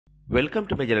Welcome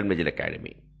to measure and measure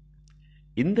academy.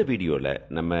 இந்த வீடியோவில்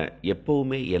நம்ம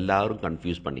எப்போவுமே எல்லாரும்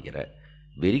கன்ஃபியூஸ் பண்ணிக்கிற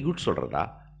வெரி குட் சொல்கிறதா,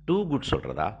 டூ குட்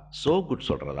சொல்கிறதா, ஸோ குட்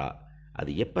சொல்கிறதா,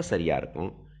 அது எப்போ சரியாக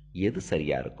இருக்கும், எது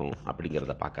சரியாக இருக்கும்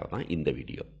அப்படிங்கிறத பார்க்குறது தான் இந்த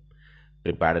video.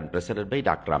 Prepared and presented by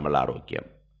doctor அமல் ஆரோக்கியம்.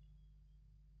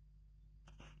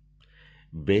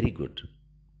 வெரி குட்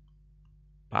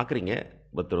பார்க்குறீங்க,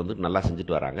 ஒருத்தர் வந்து நல்லா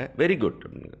செஞ்சுட்டு வராங்க, வெரி குட்.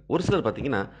 ஒரு சிலர்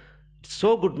பார்த்தீங்கன்னா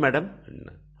so good madam,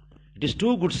 it is two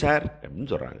good sir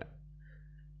அப்படின்னு சொல்கிறாங்க.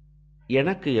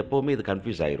 எனக்கு எப்போவுமே இது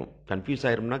கன்ஃபியூஸ்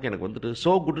ஆயிரும்னாக்க எனக்கு வந்துட்டு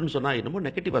ஸோ குட்னு சொன்னால் என்னமோ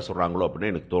நெகட்டிவாக சொல்கிறாங்களோ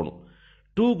அப்படின்னு எனக்கு தோணும்.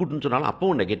 டூ குட்னு சொன்னாலும்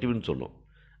அப்போவும் நெகட்டிவ்னு சொல்லும்.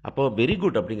 அப்போது வெரி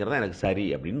குட் அப்படிங்கிறது தான் எனக்கு சரி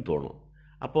அப்படின்னு தோணும்.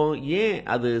 அப்போது ஏன்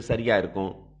அது சரியாக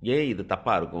இருக்கும், ஏன் இது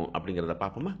தப்பாக இருக்கும் அப்படிங்கிறத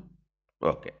பார்ப்போமா?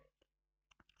 Okay,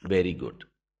 very good.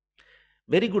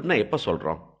 வெரி குட்னா எப்போ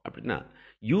சொல்கிறோம் அப்படின்னா,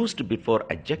 used before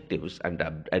adjectives and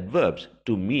adverbs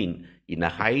to mean in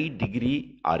a high degree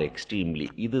or extremely.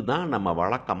 இதுதான் நம்ம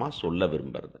வழக்கமாக சொல்ல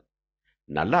விரும்புறது.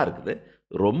 நல்லா இருக்குது,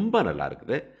 ரொம்ப நல்லா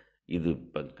இருக்குது, இது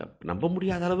நம்ப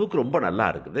முடியாத அளவுக்கு ரொம்ப நல்லா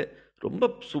இருக்குது,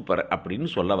 ரொம்ப சூப்பர் அப்படின்னு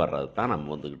சொல்ல வர்றது தான்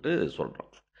நம்ம வந்துக்கிட்டு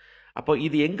சொல்கிறோம். அப்போ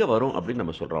இது எங்கே வரும் அப்படின்னு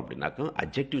நம்ம சொல்கிறோம் அப்படின்னாக்கா,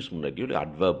 அட்ஜெக்டிவ்ஸ் முன்னாடியோ இல்லை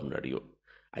அட்வர்ப் முன்னாடியோ.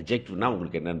 அட்ஜெக்டிவ்னா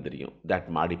உங்களுக்கு என்னன்னு தெரியும், தட்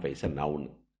மாடிஃபைஸ் அ நவுன்.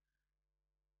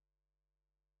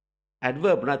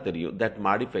 அட்வர்ப்னா தெரியும், தட்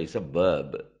மாடிஃபைஸ் அ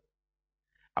வேர்ப்.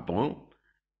 அப்போ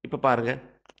இப்போ பாருங்க,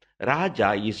 ராஜா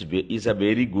is a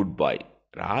very good bye.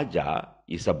 Raja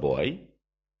is a பாய்,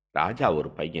 ராஜா ஒரு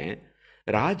பையன்.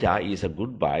 ராஜா இஸ் அ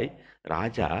குட் பாய்,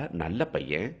 ராஜா நல்ல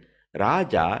பையன்.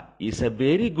 ராஜா இஸ் அ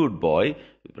வெரி குட் பாய்,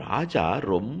 ராஜா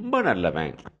ரொம்ப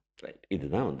நல்லவன்.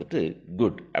 இதுதான் வந்துட்டு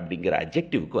குட் அப்படிங்கிற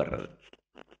அட்ஜெக்டிவ்க்கு வர்றது.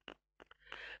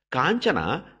 Kanchana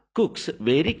cooks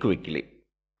very quickly.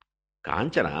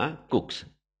 Kanchana cooks,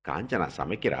 Kanchana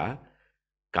சமைக்கிறா.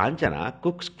 Kanchana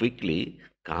cooks quickly,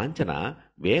 Kanchana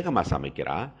வேகமாக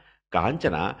சமைக்கிறா.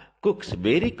 Kanchana cooks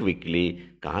very quickly,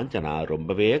 Kanchana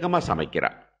ரொம்ப வேகமாக சமைக்கிறா.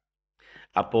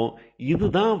 அப்போ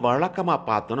இதுதான் வழக்கமாக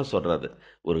பார்த்தோன்னு சொல்கிறது.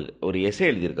 ஒரு எஸ்ஸே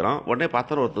எழுதியிருக்கிறோம், உடனே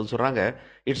பார்த்தோன்னு ஒருத்தர் சொல்கிறாங்க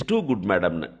இட்ஸ் டூ குட்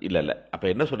மேடம்னு. இல்லை, அப்போ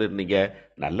என்ன சொல்லியிருந்தீங்க,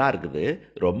 நல்லா இருக்குது,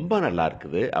 ரொம்ப நல்லா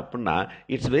இருக்குது அப்படின்னா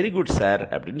இட்ஸ் வெரி குட் சார்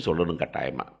அப்படின்னு சொல்லணும்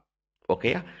கட்டாயமா.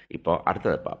 ஓகேயா? இப்போ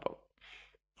அடுத்ததை பார்ப்போம்.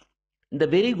 இந்த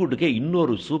வெரி குட்டுக்கே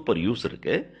இன்னொரு சூப்பர் யூஸ்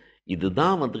இருக்குது.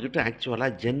 இதுதான் வந்துக்கிட்டு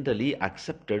ஆக்சுவலாக ஜென்ரலி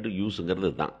அக்செப்டட்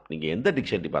யூஸுங்கிறது தான். நீங்கள் எந்த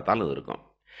டிக்ஷனரி பார்த்தாலும் இது இருக்கும்.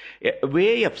 வே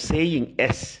ஆஃப் சேயிங்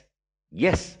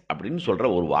எஸ் அப்படின்னு சொல்கிற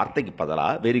ஒரு வார்த்தைக்கு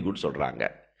பதிலாக வெரி குட் சொல்கிறாங்க.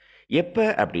 எப்போ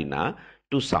அப்படின்னா,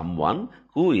 to some one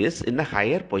who is in a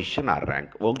higher position R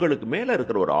rank. உங்களுக்கு மேலே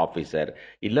இருக்கிற ஒரு ஆஃபீஸர்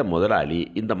இல்லை முதலாளி,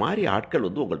 இந்த மாதிரி ஆட்கள்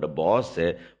வந்து உங்கள்கிட்ட பாஸு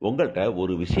உங்கள்கிட்ட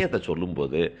ஒரு விஷயத்தை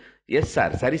சொல்லும்போது எஸ்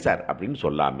சார், சரி சார் அப்படின்னு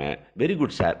சொல்லாமல் வெரி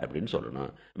குட் சார் அப்படின்னு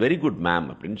சொல்லணும், வெரி குட் மேம்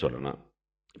அப்படின்னு சொல்லணும்.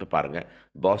 இப்போ பாருங்கள்,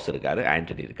 பாஸ் இருக்கார்,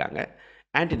 ஆண்டனி இருக்காங்க.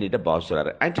 ஆண்டனிகிட்ட பாஸ்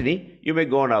சொல்கிறார், Antony you may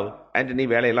go now. Antony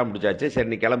வேலையெல்லாம் முடிச்சாச்சு, சரி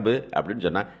நீ கிளம்பு அப்படின்னு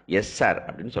சொன்னால் எஸ் சார்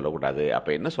அப்படின்னு சொல்லக்கூடாது.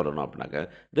 அப்போ என்ன சொல்லணும் அப்படின்னாக்க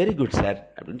வெரி குட் சார்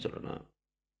அப்படின்னு சொல்லணும்.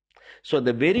 ஸோ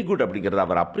இந்த வெரி குட் அப்படிங்கிறத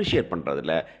அவர் அப்ரிஷியேட்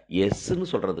பண்ணுறதில்ல,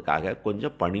 எஸ்ன்னு சொல்கிறதுக்காக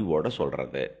கொஞ்சம் பணிவோடு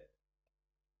சொல்கிறது.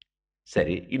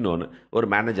 சரி, இன்னொன்று, ஒரு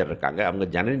மேனேஜர் இருக்காங்க, அவங்க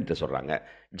ஜனனிகிட்ட சொல்கிறாங்க,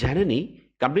 Janani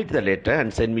complete the letter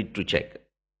and send me to check.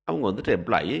 அவங்க வந்துட்டு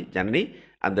எம்ப்ளாயி, ஜனனி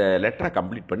அந்த லெட்டரை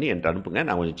கம்ப்ளீட் பண்ணி என்கிட்ட அனுப்புங்க,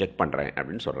 நான் கொஞ்சம் செக் பண்ணுறேன்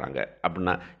அப்படின்னு சொல்கிறாங்க.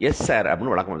 அப்படின்னா எஸ் சார்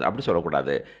அப்படின்னு வழக்கம். அப்படி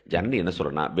சொல்லக்கூடாது. ஜனனி என்ன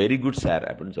சொல்லணும், வெரி குட் சார்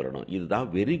அப்படின்னு சொல்லணும். இதுதான்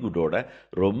வெரி குட்டோட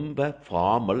ரொம்ப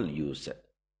ஃபார்மல் யூஸ்.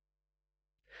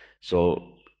 ஸோ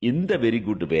இந்த வெரி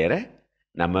குட் வேற,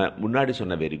 நம்ம முன்னாடி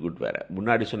சொன்ன வெரி குட் வேற.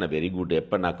 முன்னாடி சொன்ன வெரி குட்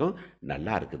எப்போனாக்கும்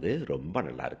நல்லா இருக்குது, ரொம்ப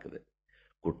நல்லா இருக்குது,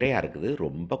 குட்டையாக இருக்குது,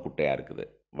 ரொம்ப குட்டையாக இருக்குது,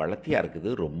 வளர்த்தியாக இருக்குது,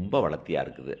 ரொம்ப வளர்த்தியாக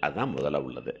இருக்குது. அதுதான் முதல்ல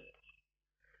உள்ளது.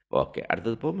 ஓகே,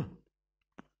 அடுத்தது போமா.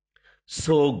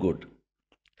 So good.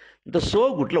 இந்த ஸோ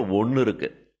குட்டில் ஒன்று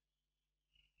இருக்குது.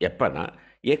 எப்போனா,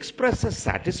 expresses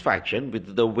satisfaction with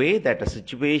the way that a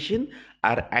situation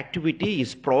R activity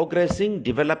is progressing,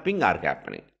 developing are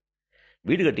happening.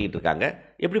 வீடு கட்டிக்கிட்டு இருக்காங்க,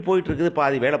 எப்படி போயிட்டுருக்குது,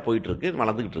 பாதி வேலை போயிட்டுருக்கு,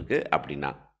 வளர்ந்துக்கிட்டு இருக்கு அப்படின்னா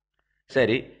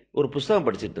சரி. ஒரு புஸ்தகம்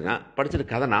படிச்சுட்டு இருக்கான், படிச்சுட்டு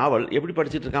கதை நாவல் எப்படி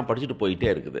படிச்சுட்டு இருக்கான், படிச்சுட்டு போயிட்டே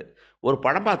இருக்குது. ஒரு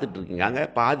படம் பார்த்துட்டு இருக்கீங்க,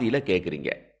 பாதியில்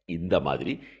கேட்குறீங்க. இந்த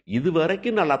மாதிரி இது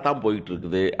வரைக்கும் நல்லா தான் போயிட்டு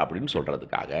இருக்குது அப்படின்னு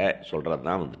சொல்கிறதுக்காக சொல்கிறது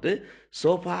தான் வந்துட்டு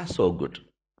சோஃபா சோ குட்.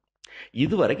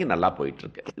 இது வரைக்கும் நல்லா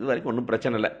போயிட்டுருக்கு, இது வரைக்கும் ஒன்றும்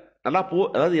பிரச்சனை இல்லை, நல்லா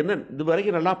அதாவது என்ன, இது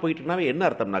வரைக்கும் நல்லா போயிட்டுருக்குனாவே என்ன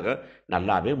அர்த்தம்னாக்க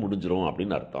நல்லாவே முடிஞ்சிரும்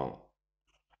அப்படின்னு அர்த்தம்.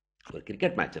 ஒரு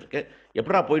கிரிக்கெட் மேட்ச் இருக்குது,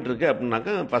 எப்படா போயிட்டுருக்கு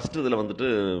அப்படின்னாக்கா, ஃபஸ்ட்டு இதில் வந்துட்டு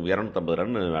 250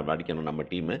 ரன் அடிக்கணும் நம்ம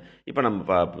டீமு. இப்போ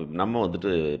நம்ம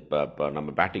வந்துட்டு இப்போ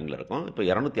நம்ம பேட்டிங்கில் இருக்கோம், இப்போ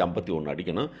 251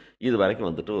 அடிக்கணும். இது வரைக்கும்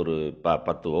வந்துட்டு ஒரு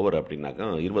 10 ஓவர் அப்படின்னாக்கா,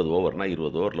 20 ஓவர்னால்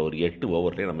 20 ஓவரில் ஒரு 8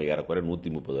 ஓவர்லேயே நம்ம ஏறக்குறைய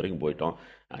 130 வரைக்கும் போயிட்டோம்,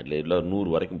 அதில் இல்லை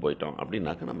 100 வரைக்கும் போயிட்டோம்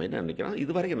அப்படின்னாக்கா நம்ம என்ன நினைக்கிறோம்,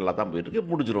 இது வரைக்கும் நல்லா தான் போயிட்டுருக்கு,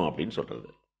 முடிஞ்சிடும் அப்படின்னு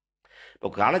சொல்கிறது. இப்போ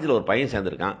காலேஜில் ஒரு பையன்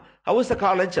சேர்ந்துருக்கான். ஹவ் இஸ் த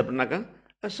காலேஜ் அப்படின்னாக்கா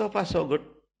சோஃபா சோ குட்,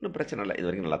 இன்னும் பிரச்சனை இல்லை, இது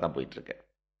வரைக்கும் நல்லா தான் போயிட்டுருக்கு.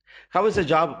 ஹவ் இஸ் அ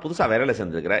ஜாப், புதுசாக வேலையில்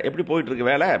சேர்ந்துருக்கிற, எப்படி போயிட்டுருக்கு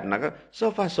வேலை அப்படின்னாக்கா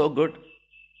sofa so good.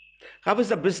 How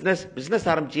is the business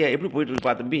ஆரம்பிச்சியா, எப்படி போயிட்டு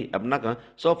இருக்கு தம்பி அப்படின்னாக்கா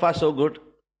sofa so good.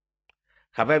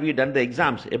 How you done the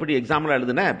exams, எப்படி எக்ஸாம்லாம்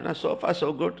எழுதுனேன் அப்படின்னா சோஃபா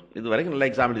சோ குட், இது வரைக்கும்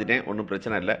நல்லா எக்ஸாம் எழுதிட்டேன், ஒன்றும்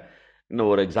பிரச்சனை இல்லை, இன்னும்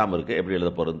ஒரு எக்ஸாம் இருக்குது, எப்படி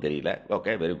எழுத போகிறதுன்னு தெரியல,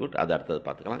 ஓகே வெரி குட், அது அடுத்தது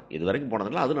பார்த்துக்கலாம், இது வரைக்கும்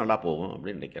போனதுனால அது நல்லா போகும்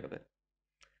அப்படின்னு நினைக்கிறது.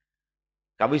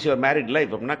 How is your married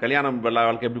life அப்படின்னா கல்யாணம்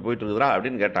வாழ்க்கை எப்படி போயிட்டு இருக்குதா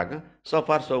அப்படின்னு கேட்டாங்க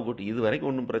சோஃபார் சோ குட், இது வரைக்கும்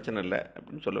ஒன்றும் பிரச்சனை இல்லை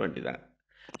அப்படின்னு சொல்ல வேண்டியதான்.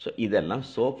 ஸோ இதெல்லாம்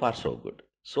so far so good.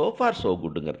 So far so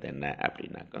குட்டுங்கிறது என்ன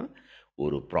அப்படின்னாக்கா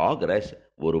ஒரு ப்ராக்ரஸ்,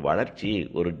 ஒரு வளர்ச்சி,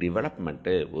 ஒரு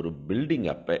டெவலப்மெண்ட்டு, ஒரு பில்டிங்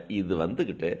அப்போ இது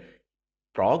வந்துக்கிட்டு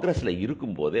ப்ராக்ரஸில்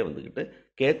இருக்கும்போதே வந்துக்கிட்டு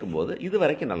கேட்கும்போது இது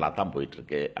வரைக்கும் நல்லா தான்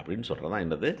போயிட்டுருக்கு அப்படின்னு சொல்கிறது தான்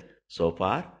என்னது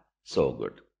சோஃபார் சோ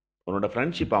குட். உன்னோட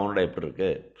ஃப்ரெண்ட்ஷிப் அவனோட எப்படி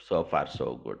இருக்குது, சோஃபார் சோ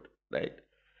குட், ரைட்.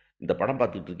 இந்த படம்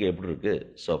பார்த்துட்டு இருக்கு எப்படி இருக்குது,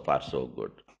 சோஃபார் சோ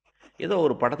குட். ஏதோ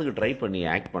ஒரு படத்துக்கு ட்ரை பண்ணி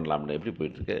ஆக்ட் பண்ணலாம்னு எப்படி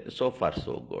போயிட்டுருக்கு, சோஃபார்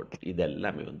சோ குட். இது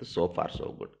எல்லாமே வந்து சோஃபார் சோ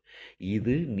குட்.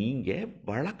 இது நீங்கள்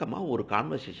வழக்கமாக ஒரு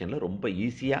கான்வர்சேஷனில் ரொம்ப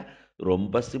ஈஸியாக,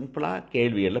 ரொம்ப சிம்பிளாக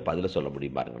கேள்விகளில் பதில சொல்ல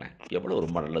முடியும் பாருங்களேன், எவ்வளோ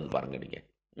ரொம்ப நல்லது பாருங்கள் நீங்கள்.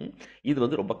 இது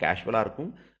வந்து ரொம்ப கேஷுவலாக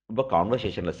இருக்கும், ரொம்ப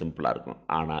கான்வர்சேஷனில் சிம்பிளாக இருக்கும்.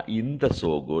 ஆனால் இந்த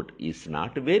so good is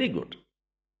not very good.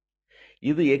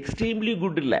 இது எக்ஸ்ட்ரீம்லி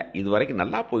குட் இல்லை, இது வரைக்கும்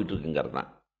நல்லா போயிட்டுருக்குங்கிறது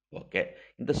தான். ஓகே,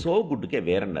 இந்த சோ குட்டுக்கே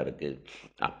வேற என்ன இருக்குது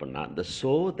அப்படின்னா இந்த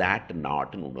சோ தேட்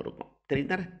நாட்னு ஒன்று இருக்கும்,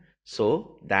 தெரியும் தானே. So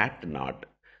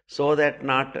that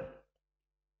not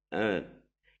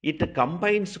it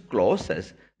combines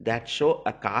closes that show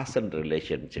a cause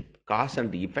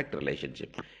and effect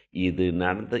relationship. இது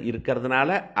இருக்கிறதுனால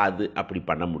அது அப்படி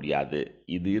பண்ண முடியாது,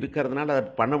 இது இருக்கிறதுனால அது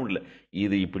பண்ண முடியல,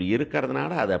 இது இப்படி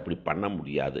இருக்கிறதுனால அது அப்படி பண்ண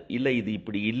முடியாது, இல்லை இது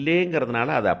இப்படி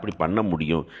இல்லைங்கிறதுனால அதை அப்படி பண்ண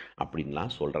முடியும்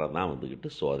அப்படின்லாம் சொல்கிறது தான்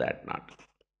வந்துக்கிட்டு ஸோ தேட் நாட்.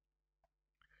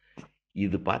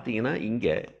 இது பார்த்தீங்கன்னா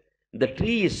இங்கே இந்த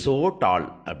ட்ரீ இஸ் ஸோ டால்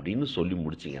அப்படின்னு சொல்லி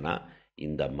முடிச்சிங்கன்னா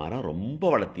இந்த மரம் ரொம்ப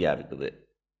வளர்த்தியாக இருக்குது.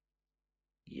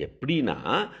 எப்படின்னா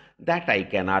தட் ஐ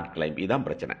கேனாட் கிளைம், இதுதான்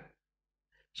பிரச்சனை.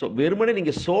 ஸோ வெறுமனே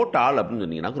நீங்கள் ஸோ டால் அப்படின்னு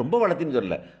சொன்னீங்கன்னா ரொம்ப வளர்த்தின்னு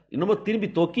சொல்லல, இன்னமும் திரும்பி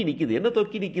தொக்கி நிற்கிது. என்ன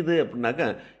தொக்கி நிற்கிது அப்படின்னாக்கா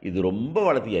இது ரொம்ப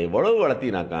வளர்த்தியா, எவ்வளவு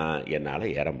வளர்த்தினாக்கா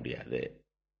என்னால் ஏற முடியாது.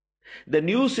 The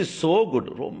news is so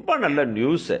good, ரொம்ப நல்ல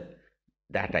news,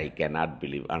 that I cannot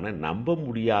believe, ஆனால் நம்ப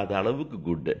முடியாத அளவுக்கு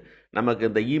குட்டு. நமக்கு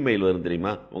இந்த இமெயில் வரும்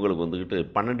தெரியுமா, உங்களுக்கு வந்துக்கிட்டு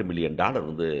 $12 மில்லியன்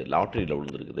வந்து லாட்ரியில்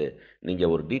விழுந்துருக்குது,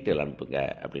 நீங்கள் ஒரு டீட்டெயில் அனுப்புங்க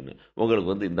அப்படின்னு.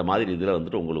 உங்களுக்கு வந்து இந்த மாதிரி இதில்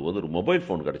வந்துட்டு உங்களுக்கு வந்து ஒரு மொபைல்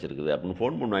ஃபோன் கிடச்சிருக்குது அப்படின்னு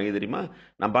ஃபோன் பண்ணுவாங்க தெரியுமா.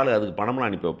 நம்மளால அதுக்கு பணம்லாம்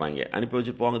அனுப்பி வைப்பாங்க, அனுப்பி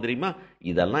வச்சு போவாங்க தெரியுமா.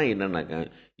 இதெல்லாம் என்னன்னாக்கா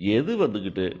எது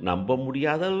வந்துக்கிட்டு நம்ப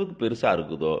முடியாத அளவுக்கு பெருசாக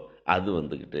இருக்குதோ அது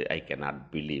வந்துக்கிட்டு ஐ கேனாட்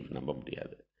பிலீவ், நம்ப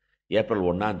முடியாது. ஏப்ரல்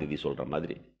 1 சொல்கிற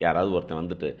மாதிரி யாராவது ஒருத்தன்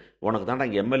வந்துட்டு உனக்கு தான்டா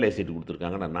இங்கே எம்எல்ஏ சீட்டு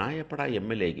கொடுத்துருக்காங்கன்னா நான் எப்படா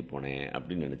எம்எல்ஏக்கு போனேன்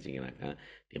அப்படின்னு நினச்சிங்கனாக்கா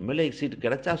எம்எல்ஏ சீட்டு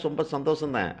கிடைச்சா ரொம்ப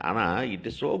சந்தோஷம்தான், ஆனால் இட்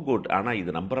இஸ் ஸோ குட், ஆனால்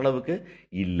இது நம்புற அளவுக்கு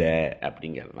இல்லை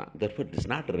அப்படிங்கிறது தான். therefore it is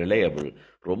not reliable,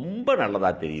 ரொம்ப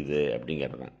நல்லதாக தெரியுது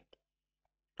அப்படிங்கிறது தான்.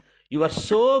 யூ ஆர்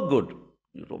ஸோ குட்,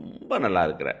 ரொம்ப நல்லா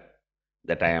இருக்கிற,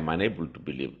 தட் ஐ ஆம் unable to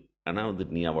believe, ஆனால்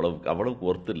வந்துட்டு நீ அவ்வளவுக்கு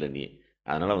ஒர்த்து இல்லை நீ,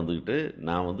 அதனால் வந்துக்கிட்டு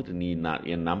நான் வந்துட்டு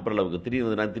என் நம்புற அளவுக்கு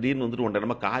திடீர்னு வந்துட்டு உன்ட்ட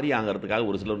நம்ம காரியம் ஆகிறதுக்காக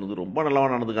ஒரு சிலர் வந்து ரொம்ப நல்லவா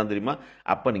நடந்துக்கான்னு தெரியுமா,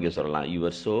 அப்போ நீங்கள் சொல்லலாம் you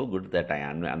are so good that I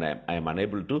ஆம்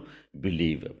unable to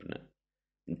believe அப்படின்னு.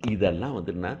 இதெல்லாம்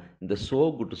வந்துட்டுனா இந்த ஸோ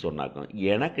குட் சொன்னாக்கும்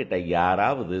எனக்கிட்ட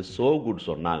யாராவது ஸோ குட்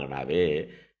சொன்னாங்கன்னாவே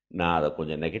நான் அதை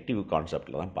கொஞ்சம் நெகட்டிவ்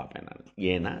கான்செப்டில் தான் பார்ப்பேன் நான்.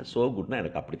 ஏன்னா ஸோ குட்னா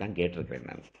எனக்கு அப்படி தான் கேட்டிருக்கிறேன்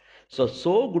நான்.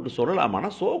 ஸோ குட் சொல்லலாமான்னா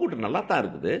ஸோ குட் நல்லா தான்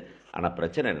இருக்குது, ஆனால்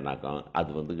பிரச்சனை என்னன்னாக்கா அது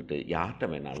வந்துக்கிட்டு யார்கிட்ட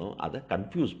வேணாலும் அதை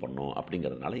கன்ஃபியூஸ் பண்ணும்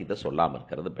அப்படிங்கிறதுனால இதை சொல்லாமல்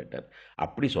இருக்கிறது பெட்டர்.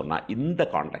 அப்படி சொன்னால் இந்த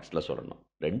கான்டெக்ஸ்டில் சொல்லணும்.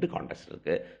 2 கான்டெக்ஸ்ட்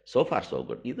இருக்குது. ஸோ ஃபார் ஸோ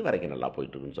குட், இது வரைக்கும் நல்லா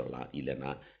போயிட்டுருக்குன்னு சொல்லலாம்,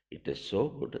 இல்லைன்னா it is so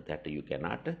good that you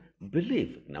cannot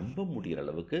believe, நம்ப முடிகிற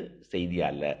அளவுக்கு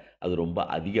செய்தியாக இல்லை, அது ரொம்ப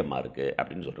அதிகமாக இருக்குது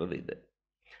அப்படின்னு சொல்கிறது இது.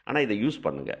 ஆனால் இதை யூஸ்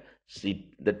பண்ணுங்க,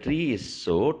 the tree is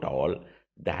so doll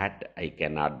that I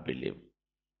cannot believe.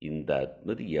 இந்த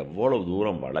இது எவ்வளவு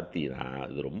தூரம் வளர்த்தினா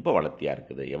இது ரொம்ப வளர்த்தியாக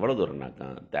இருக்குது, எவ்வளோ தூரம்னாக்கா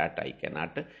தேட் ஐ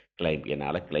கேனாட் கிளைம்,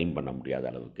 என்னால் கிளைம் பண்ண முடியாத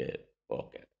அளவுக்கு.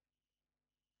 ஓகே,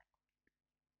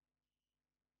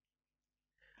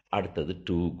 அடுத்தது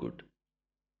டூ குட்.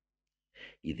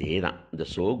 இதே தான் இந்த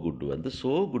ஸோ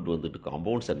குட் வந்துட்டு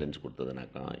காம்பவுண்ட் சென்டென்ஸ்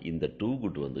கொடுத்ததுனாக்கா இந்த டூ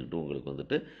குட் வந்துட்டு உங்களுக்கு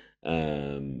வந்துட்டு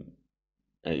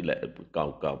இல்லை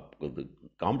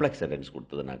காம்ப்ளெக்ஸ் சென்டென்ஸ்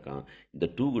கொடுத்ததுனாக்கா இந்த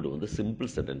டூ குட் வந்து சிம்பிள்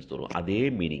சென்டென்ஸ் வரும். அதே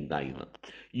மீனிங் தான் இது.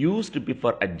 Used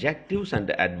before adjectives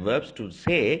and adverbs to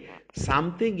say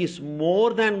something is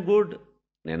more than good,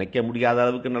 நினைக்க முடியாத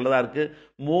அளவுக்கு நல்லதாக இருக்குது.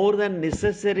 மோர் தேன்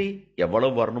நெசசரி,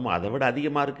 எவ்வளவு வரணுமோ அதை விட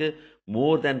அதிகமாக இருக்குது.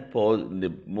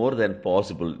 மோர் தேன்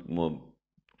பாசிபிள்,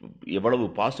 எவ்வளவு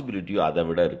பாசிபிலிட்டியோ அதை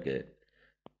விட இருக்குது.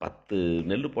 10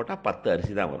 நெல் போட்டால் 10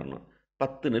 அரிசி தான் வரணும்.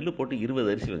 10 நெல் போட்டு 20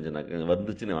 அரிசி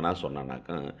வந்துச்சுன்னு வேணா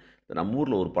சொன்னானாக்கா, நம்ம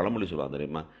ஊரில் ஒரு பழமொழி சொல்லுவாங்க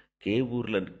தெரியுமா?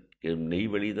 கேவூரில்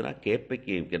நெய் வழியுதுன்னா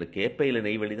கேப்பையில்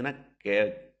நெய் வழியுதுன்னா கே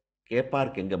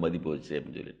கேப்பாருக்கு எங்கே மதிப்பு வச்சு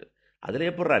அப்படின்னு சொல்லிட்டு, அதில்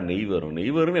எப்படா நெய் வரும்?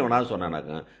 நெய் வரும்னு எவனா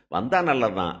சொன்னானாக்கா, வந்தால்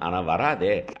நல்லதான், ஆனால்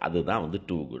வராதே, அதுதான் வந்து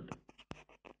டூ குட்.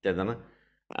 சரிதானே?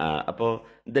 அப்போது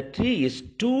இந்த tree is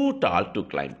two doll to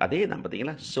claim. அதே தான்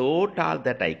பார்த்தீங்களா, so doll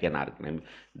that I can R claim.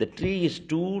 இந்த tree is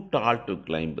two doll to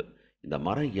claim. இந்த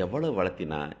மரம் எவ்வளோ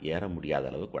வளர்த்தினா ஏற முடியாத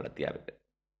அளவுக்கு வளர்த்தியா இருக்கு,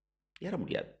 ஏற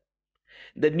முடியாது.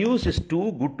 இந்த news is two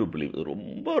good to believe.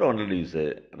 ரொம்ப நல்ல நியூஸு,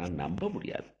 ஆனால் நம்ப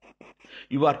முடியாது.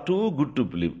 You are two good to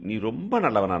believe. நீ ரொம்ப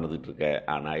நல்லவனா நடந்துட்டு இருக்க,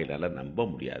 ஆனால் என்னால் நம்ப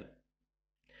முடியாது.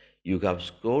 You have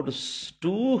scored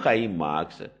two high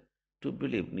marks to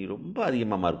believe. நீ ரொம்ப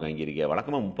அதிகமாக மார்க் வாங்கியிருக்க.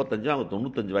 வழக்கமாக 35, அவங்க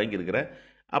 95 வாங்கியிருக்கிற.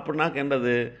 அப்படின்னா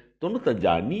என்னது?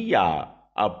 95 நீயா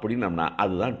அப்படின்னம்னா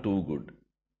அதுதான் டூ குட்.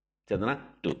 சரிதானா?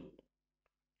 Two.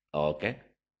 Okay.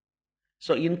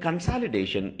 So in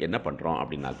consolidation என்ன பண்ணுறோம்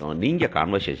அப்படின்னாக்கோ, நீங்கள்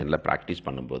கான்வர்சேஷனில் ப்ராக்டிஸ்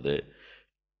பண்ணும்போது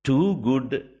two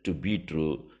good to be true,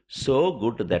 so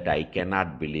good that I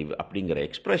cannot believe அப்படிங்கிற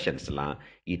எக்ஸ்பிரஷன்ஸ்லாம்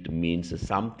it means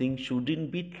something shouldn't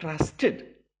be trusted.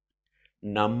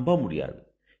 நம்ப முடியாது.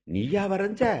 நீயா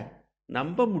வரைஞ்ச?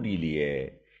 நம்ப முடியலையே.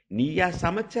 நீயா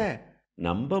சமைச்ச?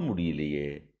 நம்ப முடியலையே.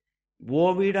 ஓ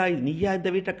வீடா? நீயா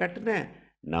இந்த வீட்டை கட்டுன?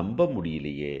 நம்ப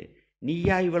முடியலையே.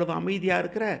 நீயா இவ்வளவு அமைதியா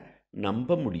இருக்கிற?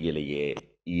 நம்ப முடியலையே.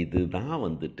 இதுதான்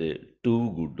வந்துட்டு டூ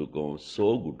குட்டுக்கும் சோ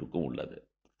குட்டுக்கும் உள்ளது.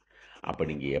 அப்போ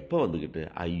நீங்கள் எப்போ வந்துக்கிட்டு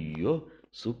ஐயோ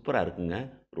சூப்பராக இருக்குங்க,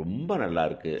 ரொம்ப நல்லா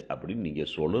இருக்கு அப்படின்னு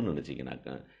நீங்கள் சொல்லணும்னு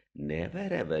நினச்சிங்கனாக்கா,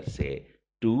 never ever say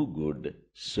two good,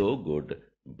 so good,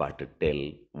 but del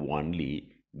only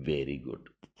very good.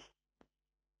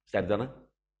 சரிதானா?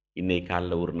 இன்னைக்கு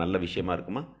காலைல ஒரு நல்ல விஷயமா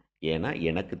இருக்குமா? ஏன்னா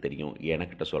எனக்கு தெரியும்,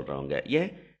 எனக்கிட்ட சொல்கிறவங்க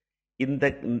ஏன் இந்த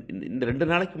இந்த 2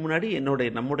 நாளைக்கு முன்னாடி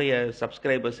நம்முடைய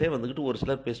சப்ஸ்கிரைபர்ஸே வந்துக்கிட்டு ஒரு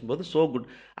சிலர் பேசும்போது ஸோ குட்,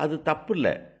 அது தப்பு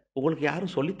இல்லை, உங்களுக்கு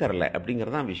யாரும் சொல்லித்தரல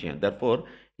அப்படிங்கிறதான் விஷயம். தர்ஃபோர்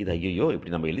இது ஐயோ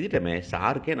இப்படி நம்ம எழுதிட்டோமே,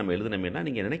 சாருக்கே நம்ம எழுதினோமேனா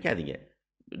நீங்கள் நினைக்காதீங்க.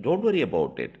 Don't worry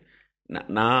about it.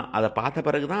 நான் அதை பார்த்த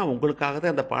பிறகு தான் உங்களுக்காக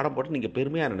தான் அந்த பாடம் போட்டு நீங்கள்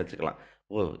பெருமையாக நினச்சிக்கலாம்.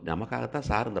 ஓ நமக்காகத்தான்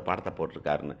சார் இந்த பாடத்தை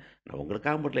போட்டிருக்காருன்னு. நான்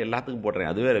உங்களுக்காக மட்டும் எல்லாத்துக்கும்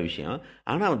போடுறேன், அது வேறு விஷயம்.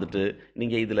 ஆனால் வந்துட்டு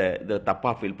நீங்கள் இதில்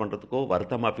தப்பாக ஃபீல் பண்ணுறதுக்கோ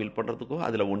வருத்தமாக ஃபீல் பண்ணுறதுக்கோ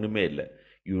அதில் ஒன்றுமே இல்லை.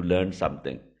 You learn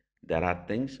something. There are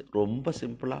things ரொம்ப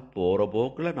சிம்பிளாக போகிற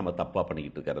போக்கில் நம்ம தப்பாக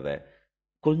பண்ணிக்கிட்டு இருக்கிறத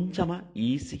கொஞ்சமாக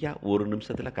ஈஸியாக ஒரு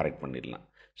நிமிஷத்தில் கரெக்ட் பண்ணிடலாம்.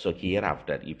 So here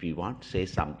after if you want say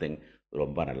something,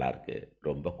 ரொம்ப நல்லா இருக்குது,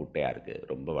 ரொம்ப குட்டையாக இருக்குது,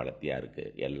 ரொம்ப வளர்த்தியாக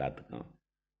இருக்குது, எல்லாத்துக்கும்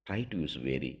try to use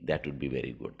very. That would be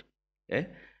very good. Okay?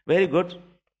 Very good.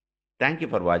 Thank you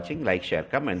for watching. Like, share,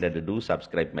 comment, and do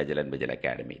subscribe Magellan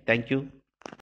Academy. Thank you.